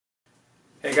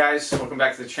Hey guys, welcome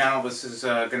back to the channel. This is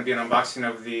going to be an unboxing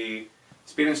of the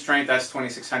Speed and Strength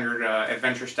ss2600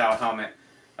 adventure style helmet.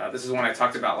 This is the one I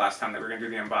talked about last time that we're going to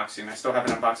do the unboxing. I still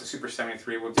haven't unboxed the Super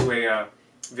 73. We'll do a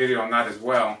video on that as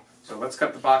well. So let's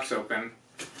cut the box open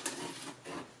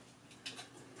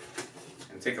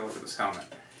and take a look at this helmet.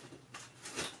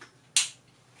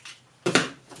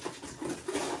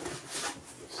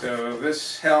 So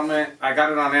this helmet, I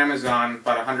got it on Amazon,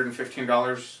 about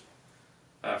 $115.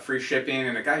 Free shipping,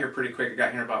 and it got here pretty quick. It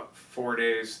got here in about 3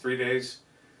 days.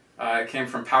 It came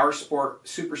from Power Sport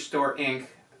Superstore Inc.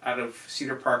 out of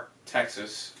Cedar Park,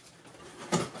 Texas.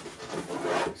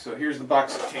 So here's the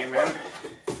box it came in.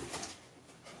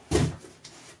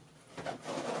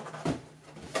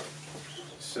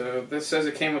 So this says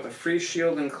it came with a free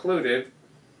shield included.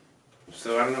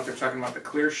 So I don't know if they're talking about the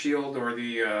clear shield or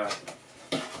the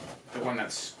one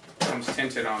that comes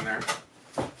tinted on there.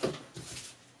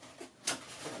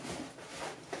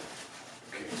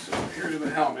 Here's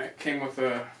the helmet. Came with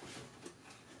a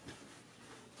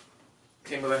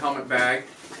helmet bag,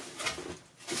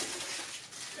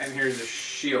 and here's the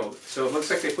shield. So it looks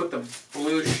like they put the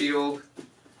blue shield.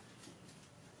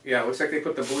 Yeah, it looks like they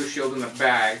put the blue shield in the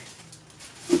bag.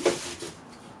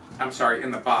 I'm sorry, in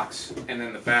the box, and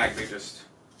then the bag they just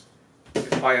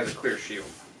apply as a clear shield.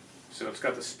 So it's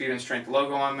got the Speed and Strength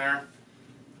logo on there.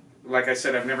 Like I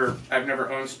said, I've never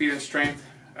owned Speed and Strength.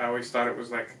 I always thought it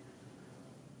was like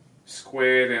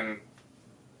squid and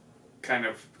kind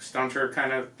of stunter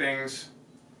kind of things.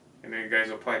 I know you guys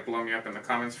will probably blow me up in the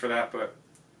comments for that, but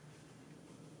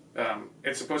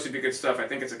it's supposed to be good stuff. I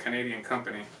think it's a Canadian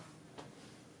company.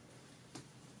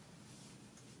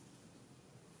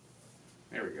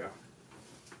 There we go.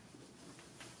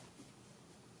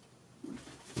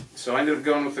 So I ended up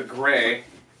going with the gray,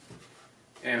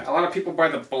 and a lot of people buy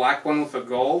the black one with the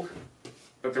gold.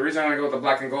 But the reason I want to go with the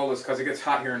black and gold is because it gets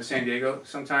hot here in San Diego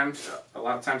sometimes, a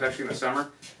lot of times actually in the summer,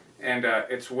 and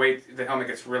the helmet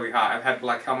gets really hot. I've had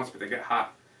black helmets, but they get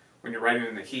hot when you're riding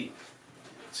in the heat.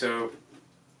 So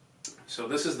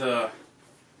this is the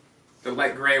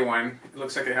light gray one. It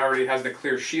looks like it already has the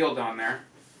clear shield on there.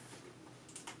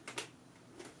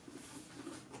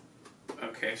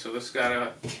 Okay, so this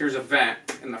here's a vent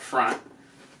in the front.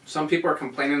 Some people are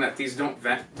complaining that these don't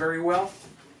vent very well.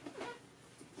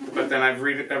 But then I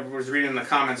was reading in the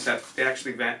comments that they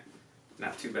actually vent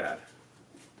not too bad.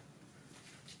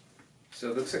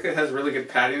 So it looks like it has really good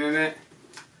padding in it.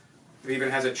 It even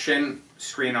has a chin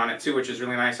screen on it too, which is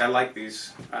really nice. I like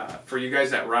these. For you guys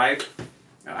that ride,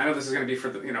 I know this is going to be for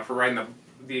for riding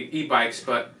the e-bikes,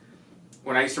 but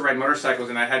when I used to ride motorcycles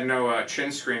and I had no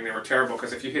chin screen, they were terrible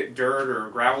because if you hit dirt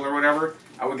or gravel or whatever,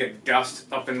 I would get dust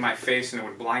up in my face and it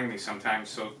would blind me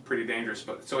sometimes. So pretty dangerous.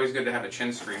 But it's always good to have a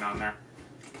chin screen on there.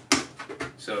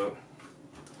 So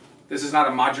this is not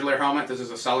a modular helmet, this is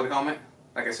a solid helmet.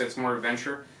 Like I said, it's more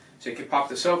adventure. So you can pop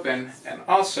this open, and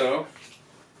also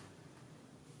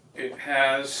it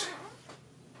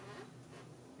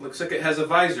looks like it has a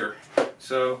visor.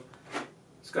 So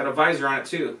it's got a visor on it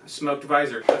too, a smoked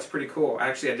visor. That's pretty cool.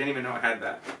 Actually, I didn't even know it had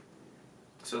that.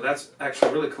 So that's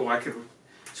actually really cool.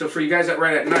 So for you guys that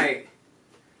ride at night,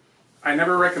 I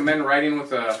never recommend riding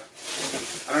with I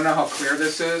don't know how clear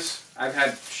this is. I've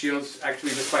had shields,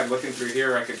 actually just by looking through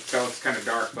here I could tell it's kind of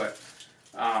dark, but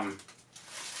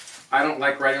I don't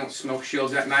like riding with smoke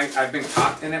shields at night. I've been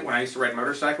caught in it when I used to ride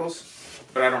motorcycles,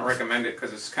 but I don't recommend it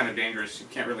because it's kind of dangerous. You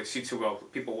can't really see too well.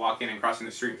 People walking and crossing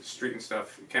the street and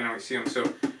stuff, you can't always see them.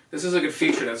 So this is a good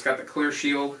feature that's got the clear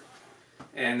shield,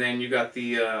 and then you got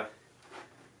the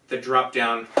drop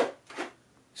down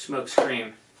smoke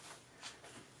screen.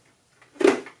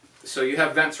 So you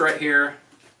have vents right here.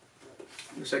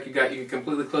 Looks like you can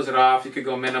completely close it off. You could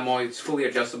go minimal. It's fully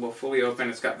adjustable, fully open.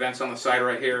 It's got vents on the side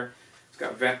right here. It's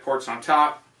got vent ports on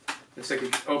top. Looks like you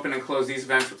can open and close these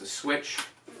vents with a switch.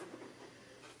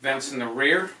 Vents in the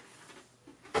rear.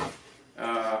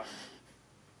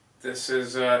 This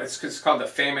is it's called the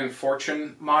Fame and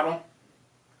Fortune model.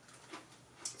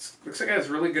 Looks like it has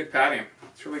really good padding.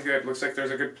 It's really good. Looks like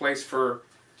there's a good place for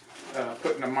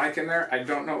putting a mic in there. I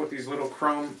don't know what these little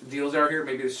chrome deals are here.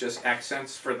 Maybe it's just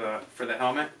accents for the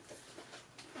helmet.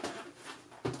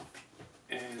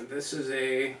 And this is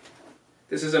a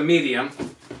medium.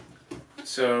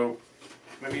 So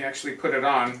let me actually put it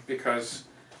on because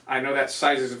I know that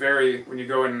sizes vary when you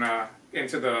go in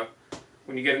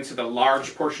when you get into the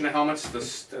large portion of helmets. The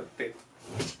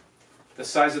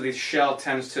size of the shell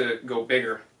tends to go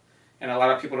bigger, and a lot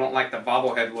of people don't like the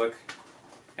bobblehead look.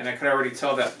 And I could already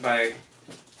tell that by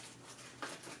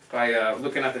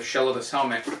looking at the shell of this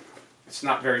helmet. It's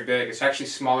not very big. It's actually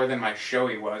smaller than my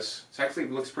Shoei was. It actually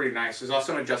looks pretty nice. There's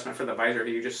also an adjustment for the visor.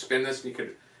 You just spin this and you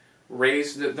could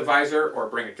raise the visor or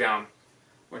bring it down,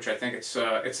 which I think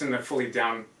it's in the fully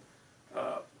down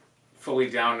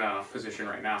position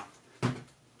right now.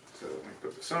 So let me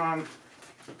put this on.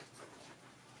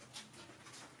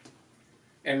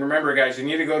 And remember, guys, you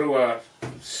need to go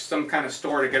to some kind of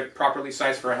store to get it properly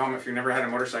sized for a helmet if you've never had a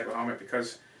motorcycle helmet,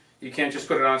 because you can't just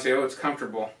put it on and say, oh, it's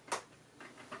comfortable.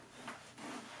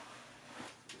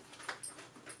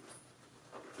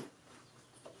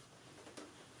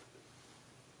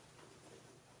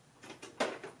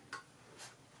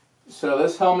 So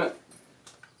this helmet,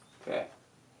 okay.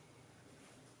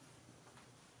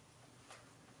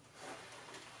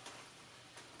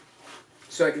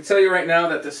 So I can tell you right now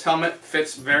that this helmet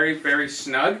fits very, very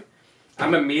snug.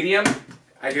 I'm a medium.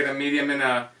 I get a medium in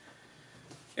a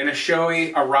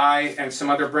Shoei, a Rai, and some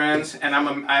other brands, and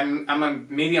I'm a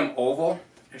medium oval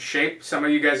shape. Some of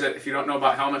you guys, if you don't know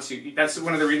about helmets, that's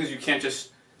one of the reasons you can't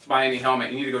just buy any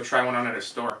helmet. You need to go try one on at a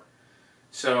store.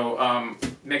 So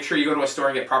make sure you go to a store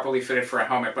and get properly fitted for a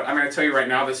helmet. But I'm going to tell you right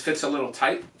now, this fits a little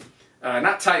tight.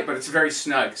 Not tight, but it's very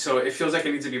snug. So it feels like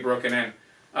it needs to be broken in.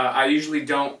 I usually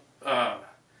don't.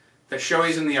 The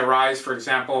Shoeis and the Arais, for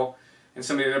example, and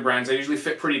some of the other brands, they usually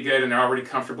fit pretty good and they're already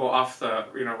comfortable off the,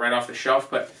 right off the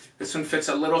shelf. But this one fits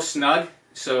a little snug.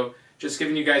 So just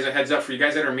giving you guys a heads up, for you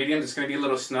guys that are mediums, it's going to be a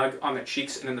little snug on the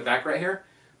cheeks and in the back right here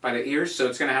by the ears. So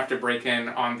it's going to have to break in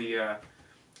on the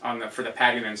for the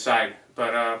padding inside.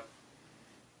 But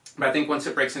I think once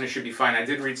it breaks in, it should be fine. I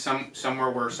did read somewhere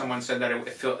where someone said that it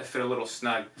fit a little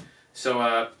snug.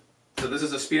 So so this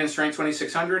is a Speed and Strength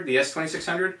 2600, the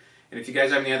S2600. And if you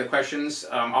guys have any other questions,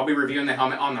 I'll be reviewing the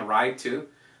helmet on the ride too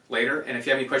later. And if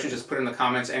you have any questions, just put in the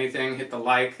comments. Anything, hit the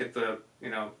like, hit the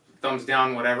thumbs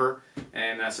down, whatever,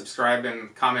 and subscribe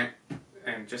and comment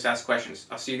and just ask questions.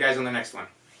 I'll see you guys on the next one.